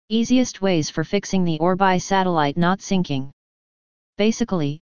Easiest ways for fixing the Orbi satellite not syncing.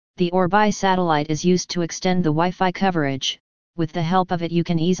 Basically, the Orbi satellite is used to extend the Wi-Fi coverage. With the help of it you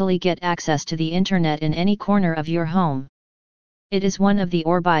can easily get access to the internet in any corner of your home. It is one of the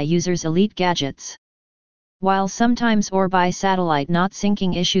Orbi user's elite gadgets. While sometimes Orbi satellite not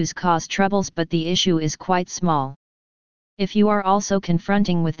syncing issues cause troubles, but the issue is quite small. If you are also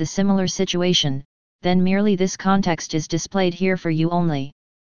confronting with the similar situation, then merely this context is displayed here for you only.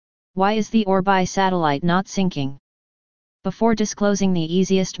 Why is the Orbi satellite not syncing? Before disclosing the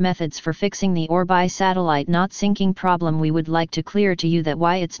easiest methods for fixing the Orbi satellite not syncing problem, we would like to clear to you that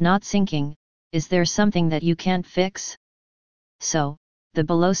why it's not syncing. Is there something that you can't fix? So, the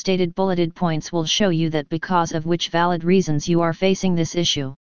below stated bulleted points will show you that because of which valid reasons you are facing this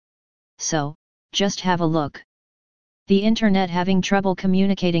issue. So, just have a look. The internet having trouble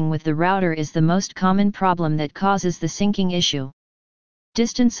communicating with the router is the most common problem that causes the syncing issue.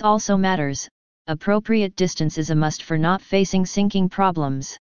 Distance also matters. Appropriate distance is a must for not facing syncing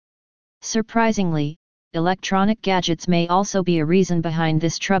problems. Surprisingly, electronic gadgets may also be a reason behind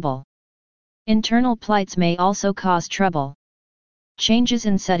this trouble. Internal plights may also cause trouble. Changes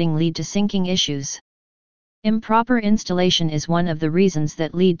in setting lead to syncing issues. Improper installation is one of the reasons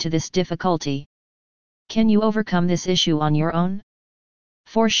that lead to this difficulty. Can you overcome this issue on your own?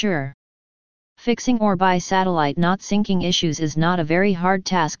 For sure. Fixing Orbi satellite not syncing issues is not a very hard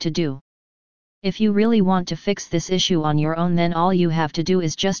task to do. If you really want to fix this issue on your own, then all you have to do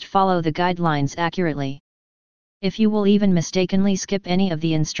is just follow the guidelines accurately. If you will even mistakenly skip any of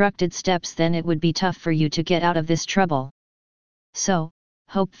the instructed steps, then it would be tough for you to get out of this trouble. So,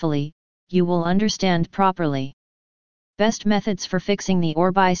 hopefully, you will understand properly. Best methods for fixing the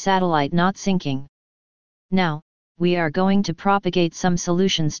Orbi satellite not syncing. Now, we are going to propagate some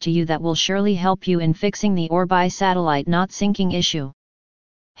solutions to you that will surely help you in fixing the Orbi satellite not syncing issue.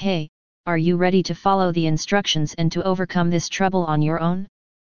 Hey, are you ready to follow the instructions and to overcome this trouble on your own?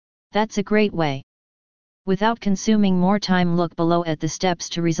 That's a great way. Without consuming more time, look below at the steps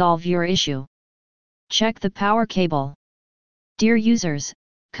to resolve your issue. Check the power cable. Dear users,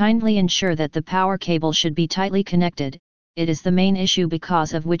 kindly ensure that the power cable should be tightly connected. It is the main issue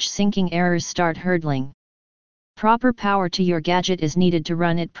because of which syncing errors start hurdling. Proper power to your gadget is needed to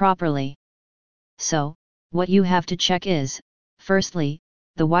run it properly. So, what you have to check is, firstly,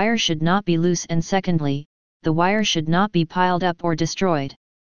 the wire should not be loose, and secondly, the wire should not be piled up or destroyed.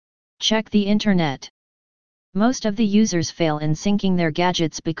 Check the internet. Most of the users fail in syncing their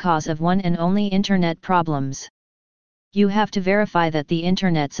gadgets because of one and only internet problems. You have to verify that the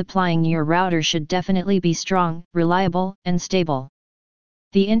internet supplying your router should definitely be strong, reliable, and stable.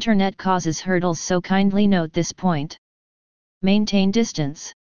 The internet causes hurdles, so kindly note this point. Maintain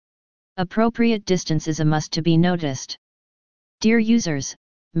distance. Appropriate distance is a must to be noticed. Dear users,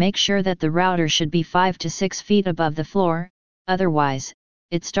 make sure that the router should be 5 to 6 feet above the floor, otherwise,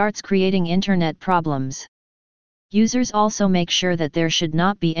 it starts creating internet problems. Users also make sure that there should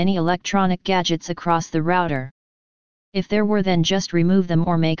not be any electronic gadgets across the router. If there were, then just remove them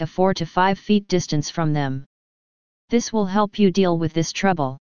or make a 4 to 5 feet distance from them. This will help you deal with this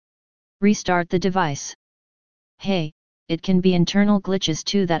trouble. Restart the device. Hey, it can be internal glitches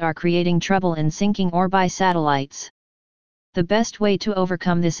too that are creating trouble in syncing Orbi satellites. The best way to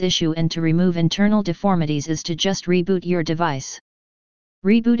overcome this issue and to remove internal deformities is to just reboot your device.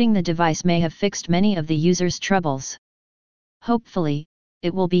 Rebooting the device may have fixed many of the user's troubles. Hopefully,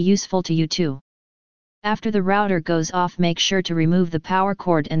 it will be useful to you too. After the router goes off, make sure to remove the power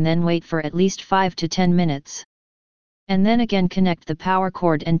cord and then wait for at least 5 to 10 minutes. And then again connect the power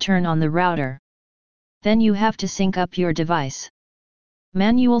cord and turn on the router. Then you have to sync up your device.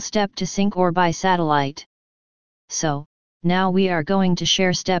 Manual step to sync Orbi satellite. So, now we are going to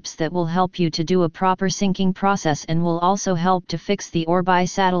share steps that will help you to do a proper syncing process and will also help to fix the Orbi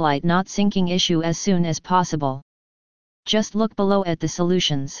satellite not syncing issue as soon as possible. Just look below at the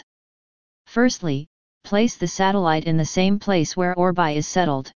solutions. Firstly, place the satellite in the same place where Orbi is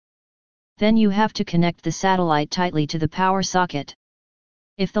settled. Then you have to connect the satellite tightly to the power socket.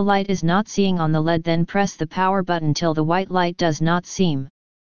 If the light is not seeing on the LED, then press the power button till the white light does not seem.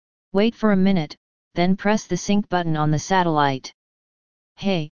 Wait for a minute, then press the sync button on the satellite.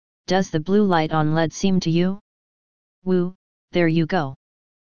 Hey, does the blue light on LED seem to you? Woo, there you go.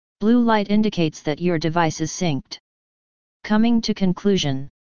 Blue light indicates that your device is synced. Coming to conclusion.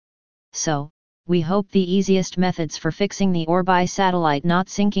 So, we hope the easiest methods for fixing the Orbi satellite not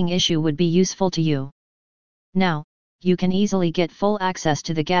syncing issue would be useful to you. Now, you can easily get full access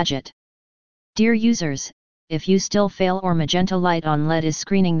to the gadget. Dear users, if you still fail or magenta light on LED is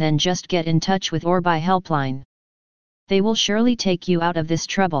screening, then just get in touch with Orbi helpline. They will surely take you out of this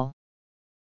trouble.